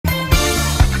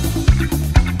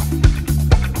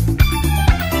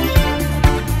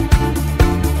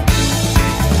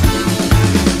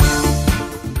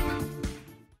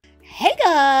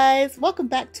guys, welcome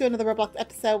back to another Roblox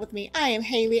episode with me. I am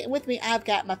Haley, and with me I've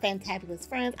got my fantabulous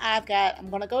friends. I'm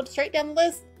gonna go straight down the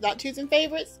list, not choosing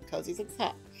favorites. Cozy's at the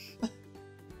top.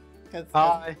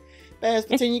 Hi. There's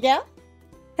Petunia Gal.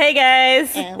 Hey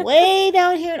guys. And way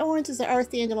down here in orange is the Earth,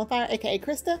 the Angel on Fire, aka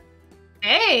Krista.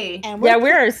 Hey. And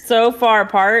we're so far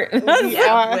apart. We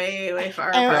are way far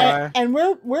apart. And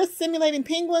we're simulating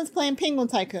penguins playing Penguin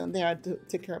Tycoon. There, I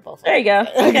took care of both. There you go.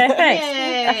 Okay, thanks.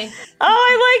 Yay. Oh,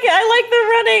 I like the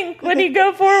running when you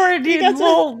go forward. You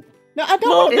little. No, I don't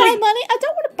want to buy money. I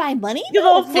don't want to buy money. You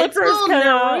little flippers come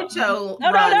out. No,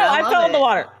 I fell in the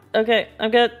water. Okay,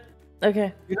 I'm good.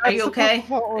 Okay. Are you okay?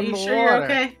 Are you sure you're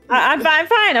okay? I'm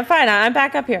fine. I'm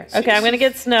back up here. Okay, I'm gonna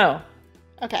get snow.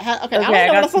 Okay. I don't know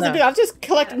what I'm supposed to do. I'm just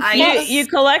collecting. You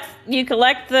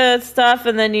collect the stuff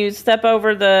and then you step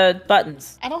over the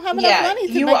buttons. I don't have enough money.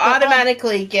 You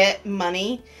automatically get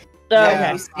money.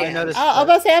 Okay. I noticed. I was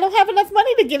about to say I don't have enough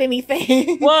money to get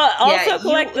anything. Well, also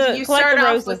collect the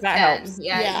roses. That helps.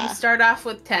 Yeah, you start off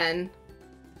with 10.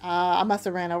 I must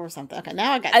have ran over something. Okay,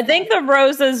 now I got. I think the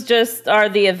roses just are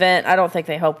the event. I don't think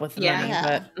they help with the money,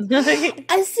 but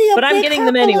I see. But I'm getting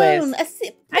them anyways.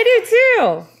 I do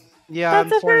too. Yeah,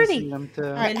 that's I'm starting to pretty. see them too.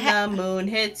 Right, when the moon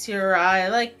hits your eye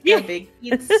like a big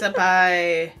pizza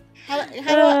pie. How do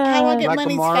I get like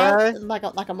money fast? Like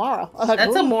a Mara.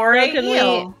 That's a more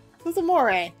eel. Who's a More?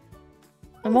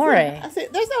 Amore. I see.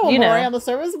 There's no Amore on the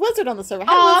server. There's a wizard on the server.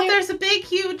 Oh, there's a big,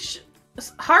 huge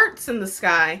hearts in the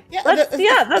sky. Yeah, that's what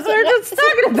we're just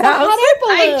talking about.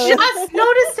 I just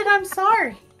noticed it. I'm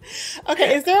sorry.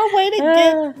 Okay, is there a way to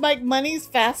get like monies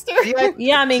faster?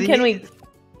 Yeah, I mean, can we?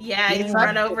 Yeah, you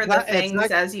run over the things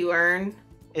as you earn.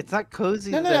 It's not Cozy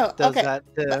No. that does Okay. that.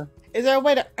 Is there a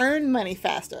way to earn money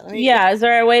faster? Is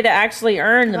there a way to actually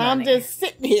earn the money? I'm just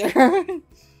sitting here.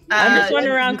 I'm just running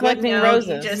around collecting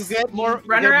roses. You just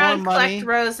run around, collect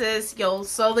roses. You'll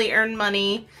slowly earn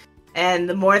money, and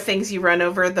the more things you run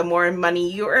over, the more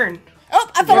money you earn. Oh,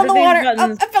 I fell in the water.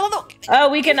 I fell in the.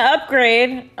 Oh, we can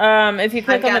upgrade. If you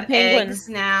click on the penguin eggs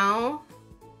now.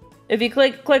 If you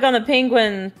click on the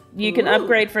penguin, you can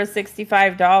upgrade for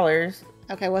 $65.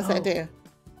 Okay, what's that do?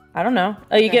 I don't know.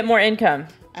 Oh, you get more income.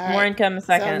 Right. More income a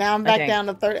second. So now I'm back down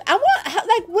to 30. I want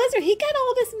like Wizard. He got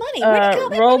all this money. Where did he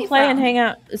get role play and hang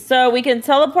out. So we can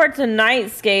teleport to night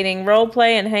skating, role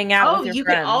play, and hang out with your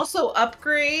friends. You can also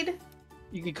upgrade.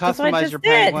 You can customize your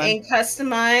penguin. And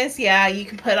customize, yeah. You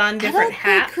can put on different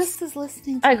hats. Krista's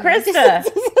listening. Krista,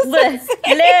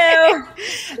 hello.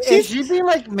 Is she being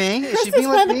like me? Is she being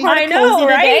like me? I know,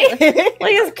 right?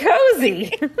 Like it's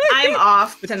cozy. I'm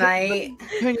off tonight.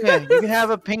 You can have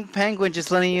a pink penguin. Just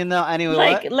letting you know. Anyway,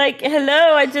 like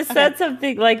hello. I just said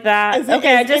something like that.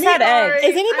 I just had eggs.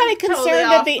 Is anybody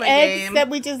concerned that the eggs that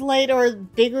we just laid are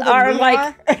bigger than we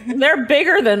are? They're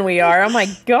bigger than we are. Oh my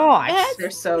gosh, they're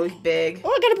so big. Oh,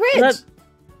 I got a bridge.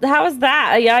 How is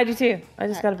that? Yeah, I do too. I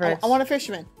just got a bridge. I want a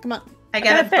fisherman. Come on. I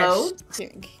got a boat.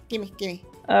 Gimme.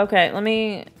 Okay, let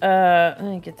me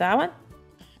get that one.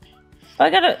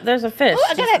 Oh, there's a fish. Oh,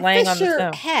 I got a laying fisher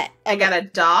on the hat. I got a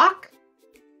dock.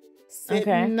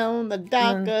 Sitting on the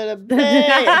dock of the bay.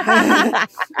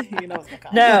 You know what's going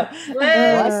on. No.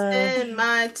 Wasting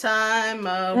my time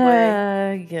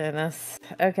away. Goodness.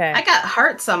 Okay. I got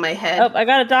hearts on my head. Oh, I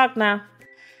got a dock now.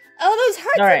 Oh, those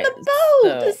hearts in the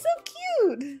boat. It's so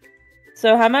cute.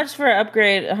 So how much for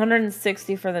upgrade?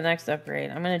 160 for the next upgrade.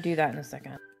 I'm going to do that in a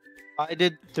second. I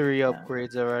did 3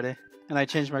 upgrades already, and I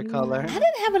changed my color. I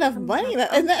didn't have enough money.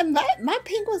 And my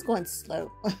penguin's going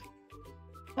slow.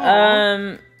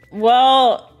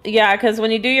 Well, yeah, because when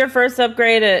you do your first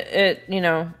upgrade, it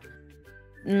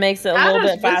makes it a little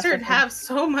bit faster. How does Wizard have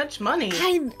so much money?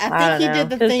 I think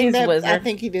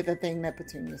he did the thing that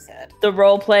Petunia said. The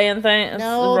role playing thing.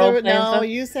 No,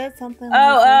 you said something.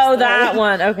 Oh, that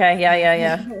one. Okay,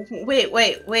 yeah.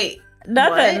 Wait.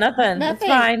 Nothing. It's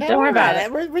fine. Don't worry about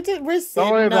it. We're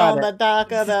sitting on the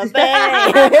dock of the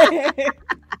bay.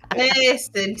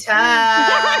 Wasting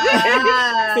time.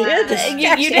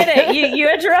 You did it. You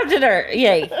interrupted her.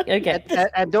 Yay. Okay.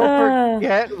 And don't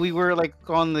forget, we were like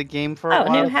on the game for a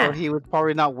while, so he was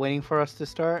probably not waiting for us to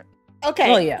start. Okay.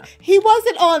 Well, yeah. He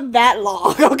wasn't on that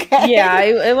long. Okay. Yeah,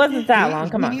 it wasn't that long.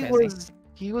 Come on,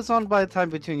 he was on by the time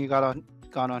Petunia got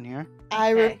on here.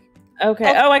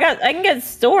 Okay. Oh, I can get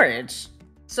storage.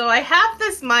 So I have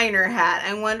this miner hat.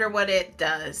 I wonder what it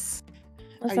does.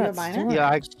 Are you a miner?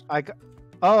 Yeah,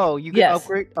 Oh, you can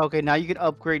upgrade. Okay, now you can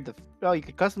upgrade the. Oh, you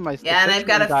can customize. Yeah, and I've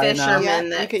got a fisherman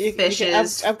that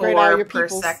fishes 4 per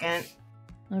second.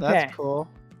 Okay. That's cool.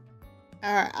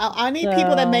 All right, I need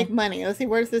people that make money. Let's see,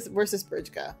 where's this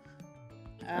bridge go?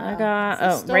 I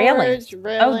got storage, railings.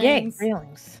 Oh, yay,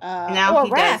 railings. Now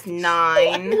he does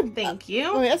 9. Thank you.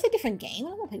 Oh, that's a different game. I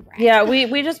don't want to play raft. Yeah,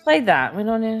 we just played that. We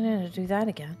don't need to do that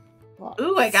again. Well,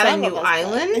 ooh, I got a new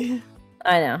island.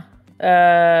 I know.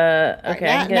 Okay.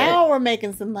 Right, now we're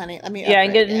making some money. Let me. Yeah,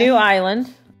 and get a new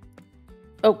island.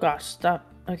 Oh gosh, stop.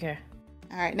 Okay.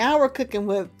 All right, now we're cooking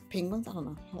with penguins. I don't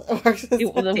know.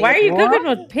 Why are you cooking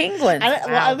with penguins? Well,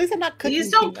 at least I'm not cooking.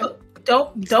 Please don't cook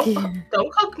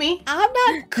me. I'm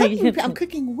not cooking. I'm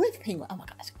cooking with penguins. Oh my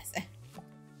gosh,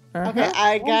 okay,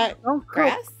 I got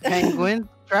grass. Penguin.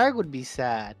 Drag would be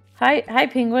sad. Hi,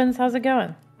 penguins. How's it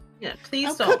going? Yeah, please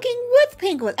I'm don't. cooking with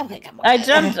penguins. Okay, come on. I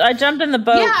jumped in the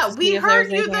boat. Yeah, we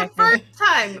heard you the first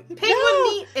time. Penguin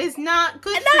meat is not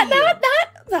good for you.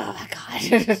 Oh my god.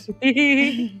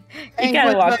 You kind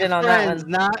of walked in on that one.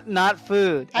 Not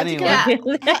food. Anyway.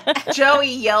 Yeah.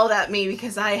 Joey yelled at me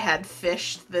because I had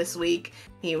fished this week.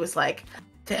 He was like,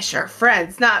 "Fish are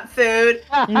friends, not food."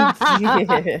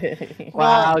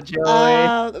 Wow,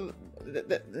 Joey.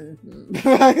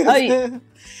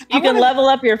 You can level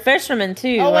up your fisherman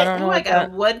too. Oh, wait, I don't know. I got a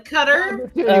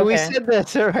woodcutter. Okay. We said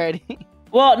this already.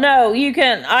 Well, no, you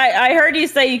can. I heard you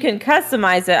say you can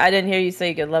customize it. I didn't hear you say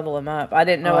you could level him up. I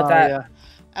didn't know what that. Yeah.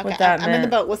 Okay, what that I'm meant. in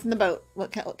the boat. What's in the boat?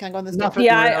 What can I go in this boat?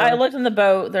 Yeah, I looked in the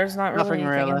boat. There's not really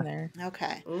anything in there.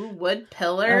 Okay. Ooh, wood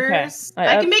pillars. Okay.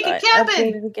 I can make a cabin.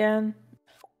 Updated again.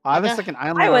 I have a second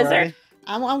island. Hi, already. Wizard.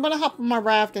 I'm gonna hop on my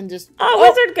raft and just.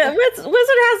 Wizard has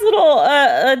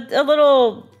a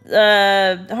little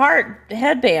heart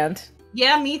headband.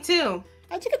 Yeah, me too.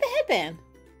 How'd you get the headband?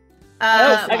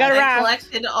 I got a raft. I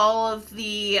collected all of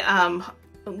the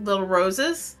little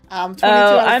roses. 22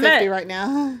 out of 50 right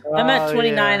now. I'm at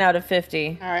 29 out of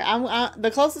 50. All right, I'm the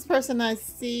closest person I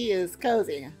see is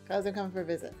Cozy. Cozy coming for a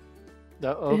visit.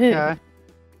 Okay.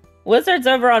 Wizard's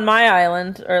over on my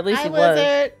island, or at least he was.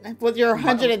 Wizard, with your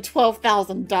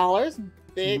 $112,000.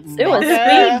 Big It was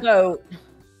speedboat.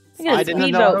 I didn't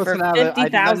know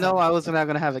I was not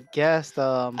gonna have a guest.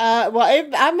 Well,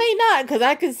 I may not because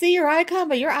I can see your icon,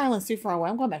 but your island's too far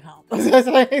away. I'm going back home.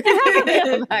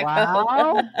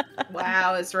 Wow.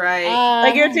 Wow, it's right.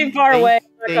 Like you're too far away.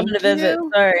 We're coming to visit.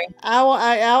 Sorry.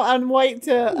 I'll wait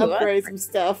to upgrade some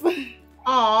stuff. Aww.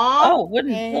 Oh,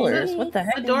 wooden pillars. What the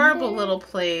heck? Adorable little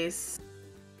place.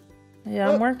 Yeah,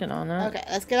 I'm working on it. Okay,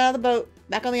 let's get out of the boat.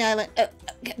 Back on the island.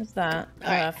 What's that?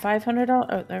 Right. $500.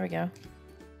 Oh, there we go.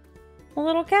 A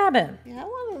little cabin. Yeah, I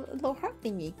want a little heart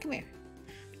thingy. Come here.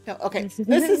 No, okay. This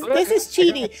is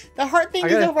cheaty. The heart thing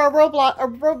is over a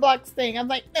Roblox thing. I'm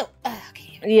like, no.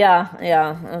 Okay. Yeah,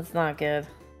 that's not good.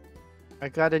 I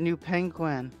got a new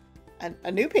penguin.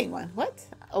 A new penguin. What?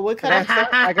 A woodcutter?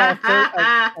 I got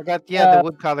the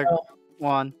woodcutter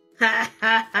one. I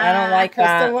don't like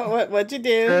Krista, that. what'd you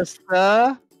do?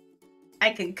 Krista?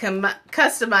 I can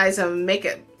customize them and make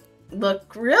it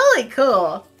look really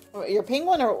cool. Your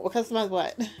penguin or customize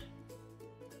what?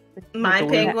 My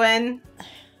penguin.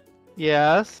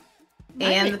 Yes.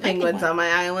 And the penguins on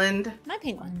my island. My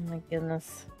penguin. Oh my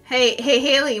goodness. Hey,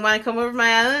 Haley, you want to come over to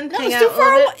my island? No, it's too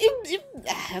far away.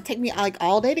 It'll take me like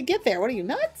all day to get there. What are you,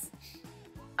 nuts?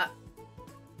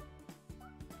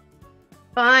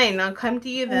 Fine, I'll come to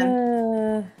you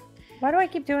then. Why do I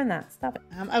keep doing that? Stop it.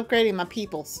 I'm upgrading my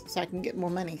peoples so I can get more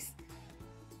monies.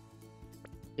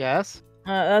 Yes.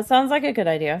 That sounds like a good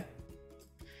idea.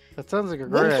 That sounds like a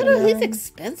great Woodcutter, idea. he's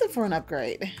expensive for an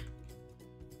upgrade.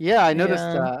 Yeah, I noticed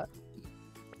that.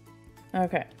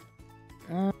 Okay.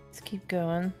 Let's keep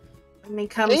going. Let me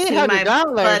come see my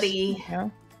buddy. Yeah.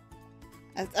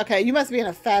 Okay, you must be in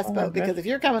a fast boat because if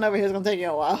you're coming over here, it's going to take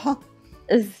you a while.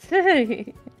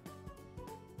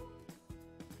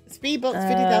 Speedboat's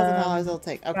 $50,000 it'll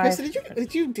take. Oh, Krista,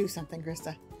 did you do something,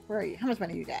 Krista? Where are you? How much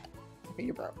money you got? Okay,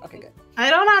 you're broke. Okay, good. I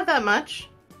don't have that much.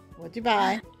 What'd you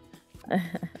buy? I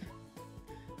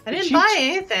didn't buy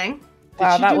anything.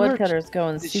 Wow, that woodcutter's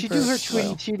going super Did she do her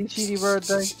slow. cheaty bird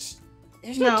thing?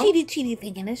 There's no cheaty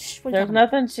thing in this. There's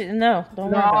nothing. No,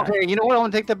 don't worry about it. Okay, you know what? I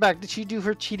want to take that back. Did she do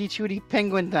her cheaty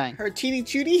penguin thing? Her cheaty?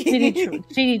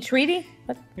 Cheaty treaty?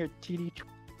 What? Her cheaty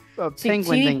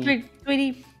penguin thingy.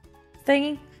 Tweety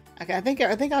thingy? Okay, I think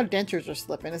our dentures are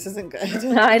slipping. This isn't good.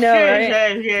 I know,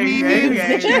 right?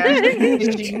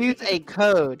 Did she use a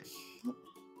code?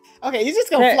 Okay, you're just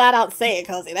gonna flat out say it,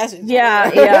 Cozy. That's just yeah.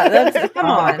 Come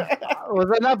on. Was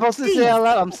I not supposed to say out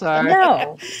loud? I'm sorry.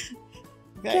 No.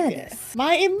 Goodness.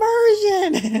 My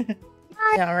immersion.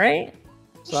 Yeah, right.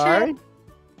 Sorry.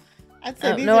 I'd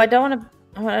say no, I don't want to.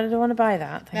 I don't want to buy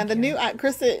that. Now the new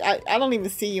Krista, I don't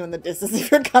even see you in the distance if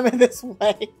you're coming this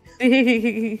way.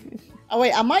 Oh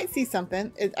wait, I might see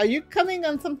something. Are you coming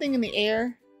on something in the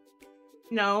air?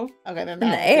 No. Okay, then In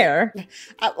the air.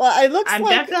 Well, it looks I'm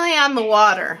like definitely on the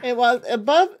water. it was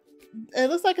above. It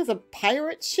looks like it's a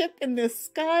pirate ship in the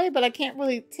sky, but I can't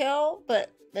really tell.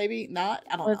 But maybe not.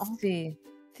 I don't know. Let's see.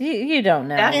 You don't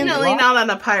know. Definitely not on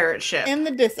a pirate ship. In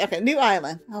the distance. Okay, new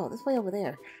island. Oh, this way over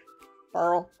there.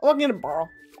 Burl. Oh, I'm gonna burl.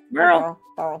 Burl.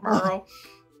 Burl.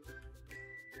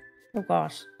 Oh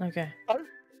gosh. Okay.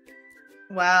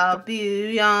 Wow,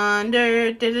 yonder.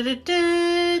 Okay,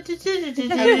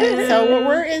 so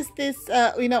where is this?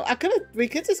 You know, we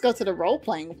could just go to the role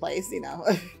playing place. You know.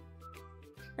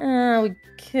 We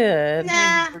could.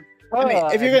 Nah. I mean,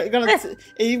 if you're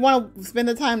if you want to spend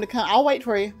the time to come, I'll wait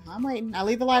for you. I'm waiting. I'll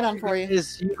leave the light on for you.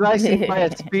 You guys can buy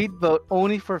a speedboat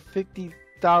only for $50,000.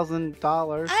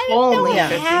 I don't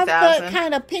have the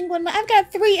kind of penguin. I've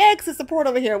got 3 eggs to support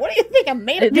over here. What do you think? I'm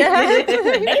made of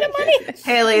money.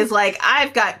 Haley's like,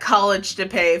 I've got college to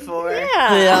pay for.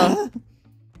 Yeah.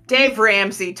 Dave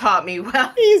Ramsey taught me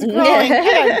well. He's growing.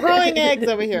 I got growing eggs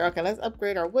over here. Okay, let's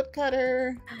upgrade our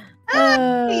woodcutter.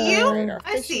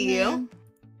 I see you.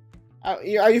 Oh,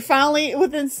 are you finally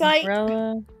within sight?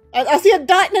 I see a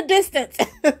dot in the distance.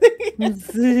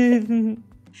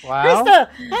 Wow. Krista,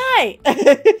 hi.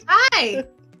 Hi.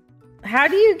 How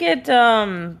do you get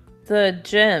the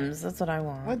gems? That's what I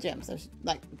want. What gems? There's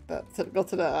like go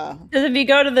to the. Because if you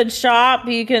go to the shop,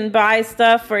 you can buy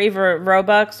stuff for either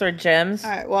Robux or gems.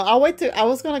 All right. Well, I'll wait I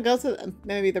was gonna go to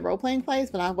maybe the role playing place,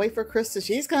 but I'll wait for Krista.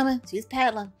 She's coming. She's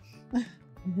paddling.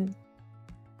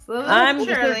 I'm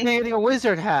getting a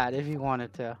wizard hat if you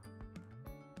wanted to.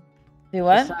 Do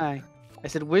what? I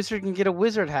said wizard can get a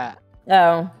wizard hat.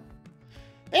 Oh.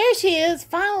 There she is,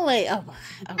 finally. Oh,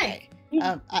 okay.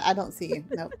 I don't see you.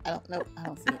 Nope, I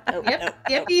don't see you. Nope,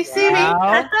 Yep, you see me.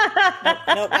 Nope,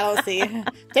 I don't see you.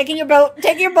 Taking your boat.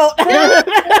 Take your boat.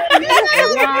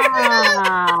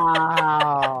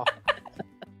 Wow.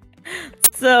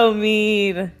 So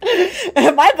mean.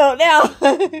 My boat now.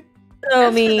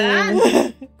 So mean.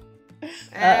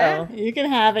 Uh-oh. You can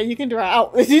have it. You can drive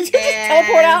out. Did you just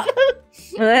teleport out?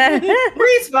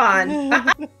 Respawn.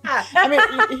 I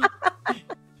mean,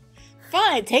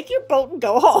 fine. Take your boat and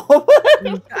go home.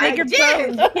 Take your boat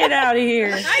and get out of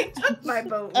here. I took my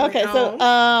boat. Okay, so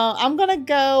I'm gonna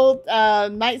go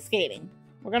night skating.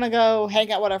 We're gonna go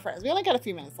hang out with our friends. We only got a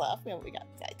few minutes left. We got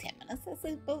like 10 minutes. Let's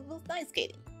say night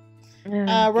skating.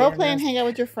 Role play and hang out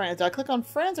with your friends. Do I click on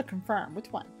friends or confirm? Which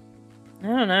one? I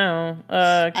don't know.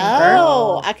 Confirm.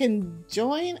 Oh, I can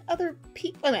join other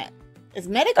people. Wait a minute. Is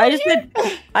medic on here?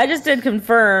 I just did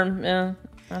confirm. Yeah.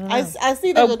 I don't know. I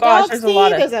see there's a dog Steve,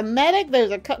 there's a medic,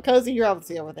 there's a Cozy, you're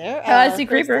obviously over there. I see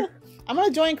Creeper. I'm going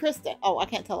to join Krista. Oh, I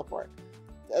can't teleport.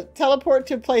 Teleport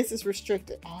to places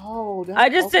restricted. Oh. I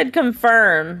just did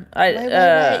confirm. Wait.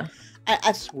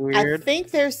 That's weird. I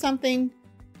think there's something.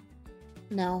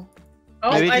 No.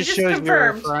 Oh, maybe I just just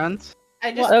confirmed. Friends.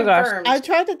 I just confirmed. I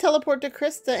tried to teleport to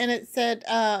Krista and it said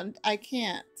I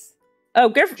can't. Oh,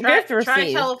 gift received.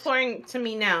 Try teleporting to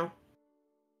me now.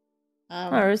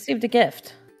 I received a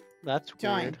gift. That's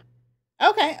weird.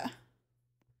 Okay.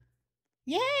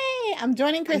 Yay! I'm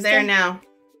joining Krista. I'm there now.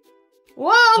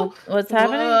 Whoa! What's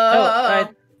happening? Oh,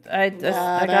 I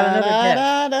got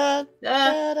another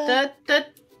gift.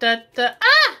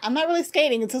 I'm not really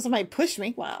skating until somebody pushed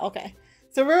me. Wow. Okay.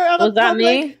 So we're out of Was that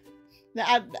me? No,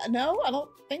 I don't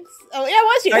think so. Oh, yeah, it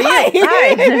was you. Are Hi.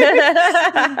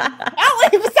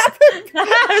 Allie, what's happening?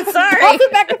 I'm sorry. I'll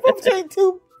back and forth between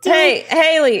two. Hey,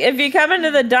 Haley, if you come into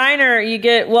the diner, you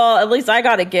get, well, at least I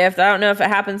got a gift. I don't know if it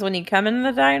happens when you come into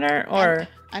the diner or.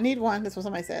 I need one. That's what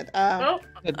somebody said. I'm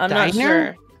not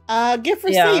sure. Gift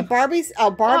received. Yeah. Barbie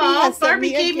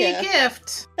gave me a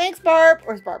gift. Thanks, Barb.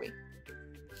 Where's Barbie?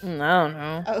 I don't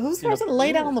know. Who's the person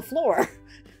laid out on the floor?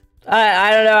 I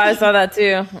don't know. I saw that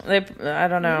too. I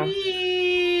don't know.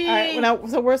 All right. Well,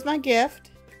 so where's my gift?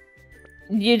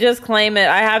 You just claim it.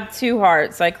 I have 2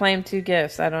 hearts. I claim 2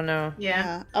 gifts. I don't know.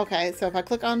 Yeah. Okay. So if I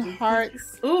click on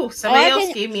hearts. Ooh, somebody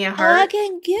else gave me a heart. Oh, I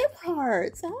can give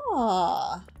hearts.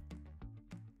 Oh.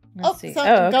 Let's see.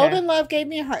 Okay. Golden Love gave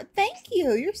me a heart. Thank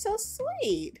you. You're so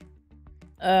sweet.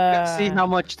 Let's see how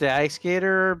much the ice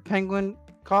skater penguin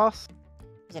costs.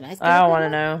 I don't want to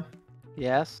know.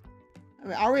 Yes. I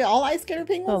mean, are we all ice skater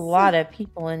penguins? A lot of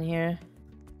people in here.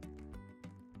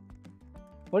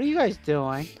 What are you guys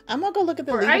doing? I'm gonna go look at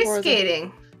the We're ice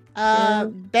skating.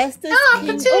 Bestest. Oh,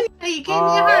 Petunia, you gave me a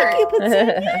heart. Thank you,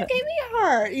 Petunia. Gave me a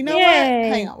heart. You know what?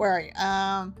 Hang on. Where are you?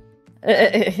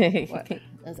 What?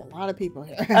 There's a lot of people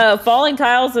here. Falling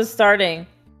Tiles is starting.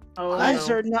 Oh,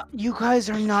 you guys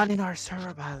are not in our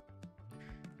server, by the way.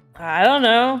 I don't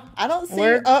know. I don't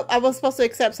see. Oh, I was supposed to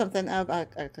accept something. I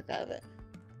clicked out of it.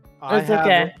 It's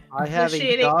okay. I have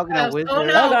a dog and a wizard. Oh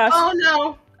no! Oh gosh! Oh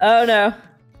no! Oh no!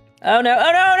 Oh no!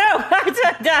 Oh no! No!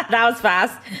 That was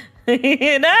fast.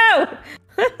 No!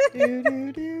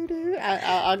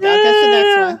 I'll catch the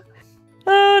next one.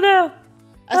 Oh no!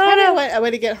 That's probably a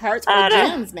way to get hearts or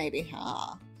gems, maybe.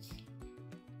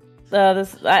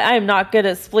 I am not good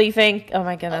at spleefing. Oh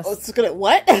my goodness. It's good at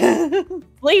what?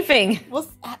 Spleefing.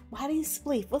 How do you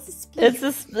spleef? What's a spleef? It's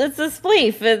a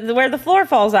spleef. It's where the floor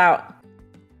falls out.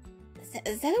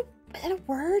 Is that a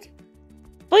word?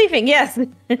 Spleefing, yes.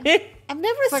 I've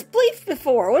never spleefed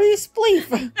before. What do you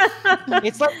spleef?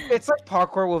 It's like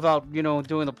parkour without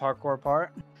doing the parkour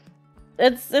part.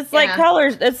 It's like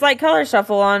colors. It's like color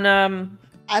shuffle on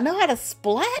I know how to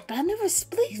splat, but I've never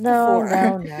spleefed before.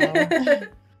 No.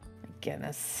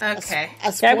 Goodness. Okay.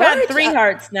 I've got 3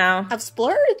 hearts now. I've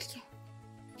splurged.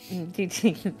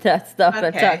 That stuff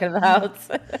I'm talking about.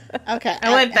 Okay.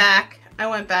 I went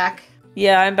back.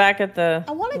 Yeah, I'm back at the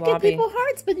I want to lobby. give people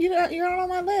hearts, but you're not on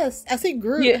my list. I see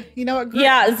Groot. You know what Groot?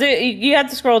 Yeah, you have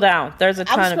to scroll down. There's a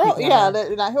ton of people. Yeah,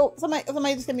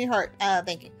 somebody just give me a heart.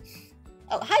 Thank you.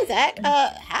 Oh, hi Zach.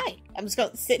 Hi. I'm just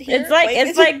gonna sit here.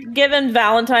 It's like giving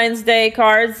Valentine's Day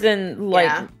cards in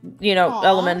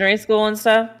elementary school and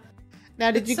stuff. Now,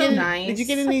 did you get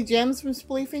any gems from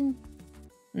spleefing?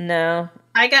 No.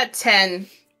 I got 10.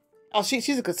 Oh, she's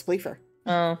a good spleefer.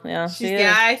 Oh, yeah.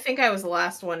 I think I was the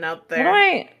last one out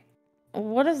there.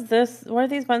 What is this? What are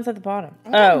these buttons at the bottom?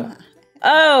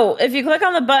 Oh, if you click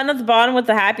on the button at the bottom with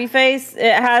the happy face,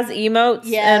 it has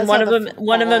emotes, and one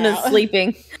of them is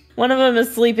sleeping. One of them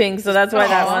is sleeping, so that's why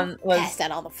that one was passed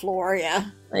out on the floor. Yeah.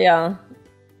 Yeah.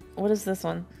 What is this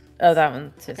one? Oh, that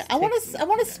one. Okay. I want to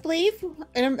spleef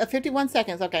in 51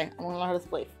 seconds. Okay, I want to learn how to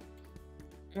spleef.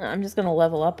 I'm just gonna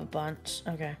level up a bunch.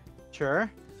 Okay.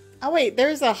 Sure. Oh wait,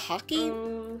 there's a hockey.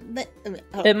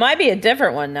 It might be a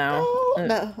different one now.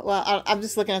 No. Well, I'm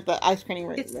just looking at the ice skating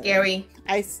rink. It's scary.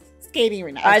 Ice skating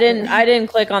rink. I didn't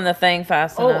click on the thing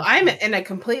fast enough. Oh, I'm in a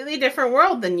completely different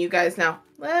world than you guys now.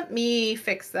 Let me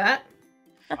fix that.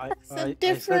 It's a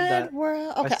different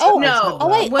world. Okay.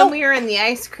 When we were in the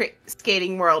ice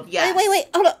skating world, yes. Wait.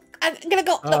 Hold up. I'm gonna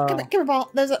go. Look, come here,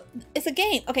 ball. It's a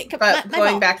game. Okay, come on. But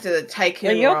going back to the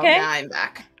Tycoon world, okay? now I'm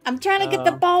back. I'm trying to get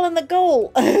the ball in the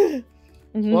goal.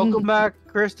 Welcome back,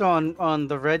 Krista, on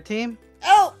the red team.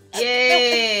 Oh,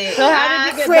 yay! So how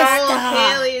did you get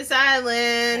back? Haley's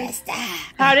Island.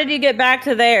 How did you get back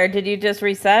to there? Did you just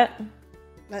reset?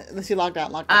 Unless you logged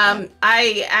out.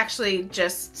 I actually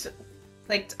just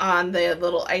clicked on the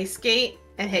little ice skate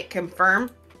and hit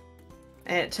confirm,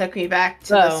 and it took me back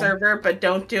to the server. But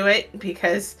don't do it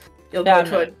because you'll go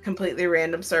to a completely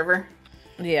random server.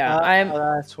 Yeah,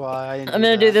 that's why I'm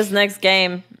gonna do this next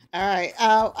game. All right.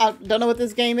 I don't know what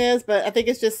this game is, but I think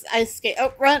it's just ice skate.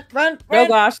 Oh, run! Oh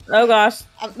gosh! No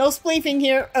spleefing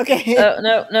here. Okay. Oh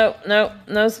no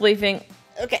spleefing.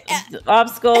 Okay.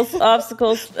 Obstacles.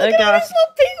 Oh gosh.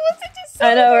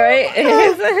 I know, right?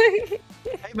 Hey,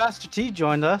 Master T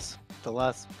joined us the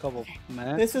last couple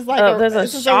minutes. This is like there's a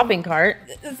shopping cart.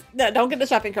 No, don't get the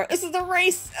shopping cart. This is a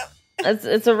race.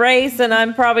 It's a race, and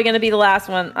I'm probably going to be the last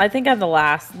one. I think I'm the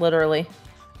last, literally.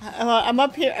 I'm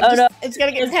up here. It's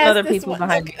going to get past other this people one.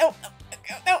 Behind me. No.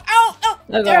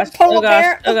 Oh gosh. Oh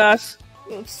gosh.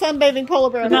 Sunbathing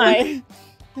polar bear in the way.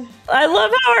 I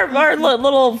love how our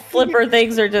little flipper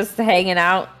things are just hanging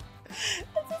out. This is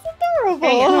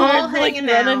adorable. Hanging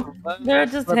out. They're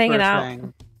just hanging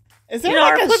out. Is there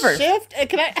like a shift? How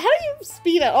do you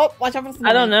speed up? Oh, watch out for the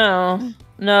I don't know.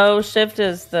 No, shift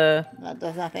is the... That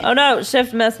does nothing. Oh no,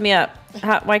 shift messed me up.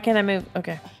 Why can't I move?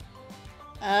 Okay.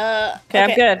 Okay,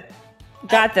 I'm good.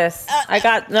 Got this.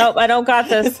 Nope, I don't got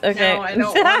this. Okay. No, I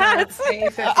don't want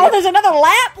to. There's another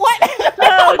lap? What?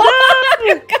 Oh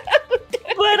no!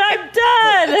 But I'm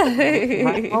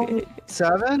done!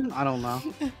 7? I don't know.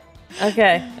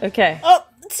 Okay. Oh,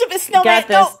 stupid snowman. I got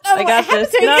this. I got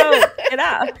this. No, get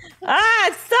out.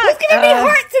 It's stuck. There's gonna be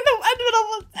hearts in the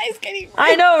middle of ice skating.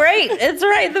 I know, right? It's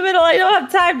right in the middle. I don't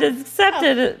have time to accept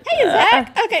it. Hey,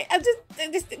 Zach. Okay, I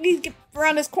just need to get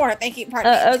around this corner. Thank you. Come on.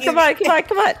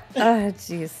 Oh,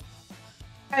 jeez.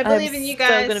 I believe in you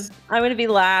guys. I'm gonna be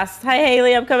last. Hi,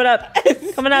 Haley. I'm coming up.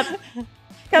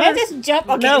 Can I just jump?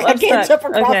 Okay, no, I can't jump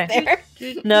across there.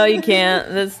 No, you can't.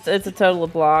 It's a total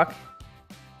block.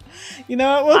 You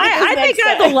know what? I think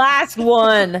I'm the last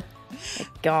one.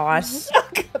 Gosh.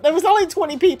 There was only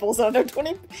 20 people, so there was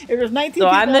 19 people. So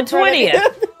I'm the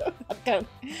 20th. Okay.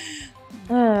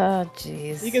 Oh,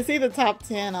 jeez. You can see the top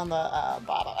 10 on the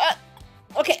bottom.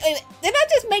 Okay, wait, did I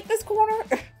just make this corner?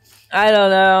 I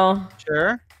don't know.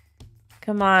 Sure.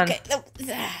 Come on. Okay.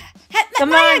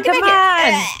 Come on.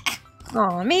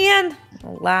 Oh man, the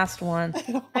last one.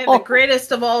 I have the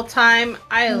greatest of all time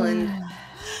island.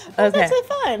 That's actually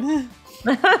fun.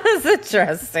 That's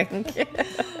interesting. Hey,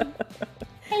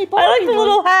 I like the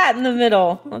little hat in the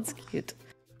middle. That's cute.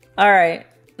 All right.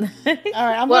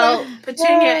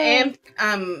 Petunia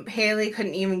and Haley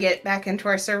couldn't even get back into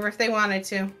our server if they wanted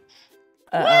to.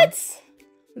 What?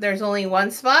 There's only one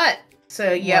spot,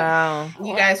 so you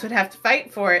guys would have to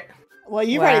fight for it. Well,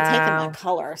 you've already taken my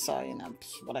color, so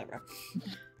whatever.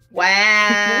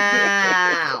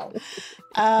 Wow.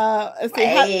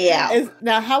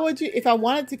 Now, how would you? If I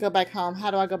wanted to go back home,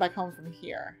 how do I go back home from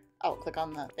here? Oh, click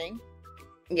on the thing.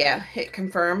 Yeah, hit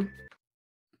confirm.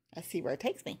 I see where it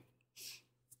takes me.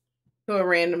 To a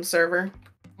random server.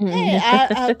 Hey,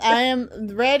 I am.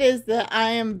 Red is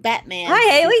I am Batman.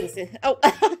 Hi, Haley. Oh,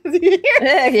 did you hear?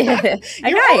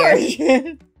 I got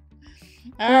here.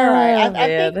 All right.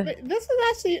 I think this is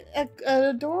actually an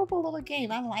adorable little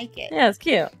game. I like it. Yeah, it's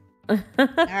cute. All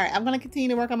right, I'm gonna continue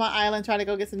to work on my island, try to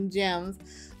go get some gems.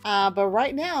 But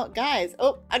right now, guys,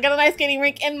 I got an ice skating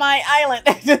rink in my island.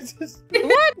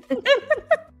 What?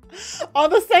 On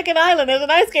the second island, there's an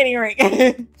ice skating rink.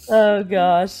 Oh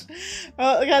gosh.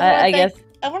 Well, guys,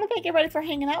 I want to thank everybody for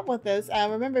hanging out with us.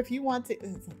 Remember, if you want to,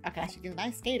 okay, I should get an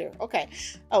ice skater. Okay.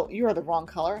 Oh, you are the wrong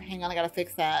color. Hang on, I gotta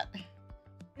fix that.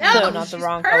 No, not the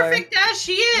wrong perfect color. as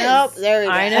she is. Nope, there we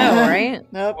go. I know, right?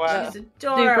 Nope. Wow. She's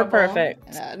adorable. Super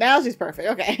perfect. Now she's perfect.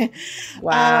 Okay.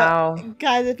 Wow.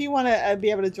 Guys, if you want to be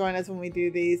able to join us when we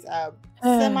do these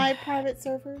semi-private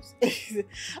servers,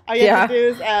 all you have to do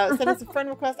is send us a friend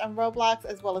request on Roblox,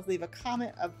 as well as leave a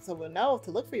comment so we'll know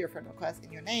to look for your friend request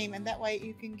in your name, and that way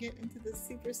you can get into the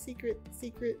super secret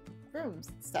rooms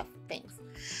things.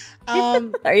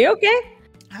 Are you okay?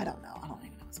 I don't know. I don't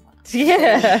even know what's going on.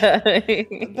 Yeah.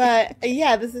 But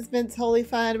yeah, this has been totally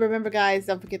fun. Remember, guys,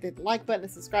 don't forget to hit the like button, the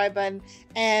subscribe button,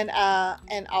 and all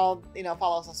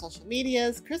follow us on social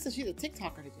medias. Krista, she's a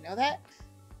TikToker. Did you know that?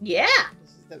 Yeah.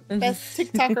 She's the best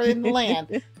TikToker in the land.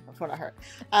 That's what I heard.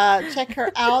 Check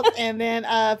her out, and then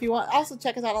if you want, also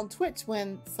check us out on Twitch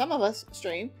when some of us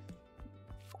stream.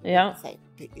 Yeah. Say,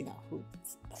 who.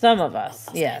 Some of us,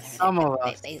 yes. Some of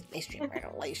us. They stream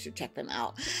regularly. You should check them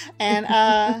out. And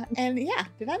yeah,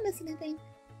 did I miss anything?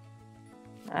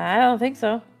 I don't think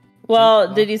so.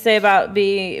 Well, did you say about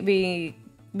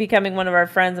becoming one of our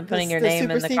friends and putting your name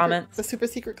in the comments? The super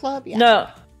secret club? Yeah. No.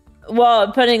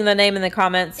 Well, putting the name in the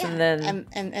comments and then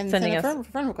and sending us a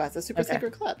friend request. The super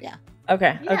secret club. Yeah.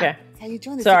 Okay. Yeah. Okay. That's how you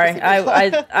join the Sorry,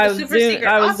 super secret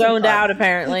club. I was zoned out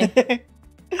apparently.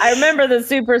 I remember the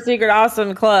super secret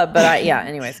awesome club, but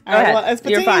anyways. Go ahead. Well,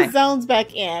 You're fine. Zones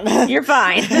back in. You're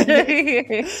fine.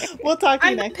 We'll talk to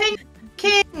you I'm next. the pink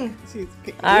king. She's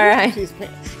pink. All right. She's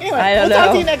pink. Anyway, we'll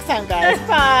talk to you next time, guys.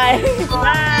 Bye.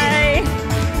 Bye.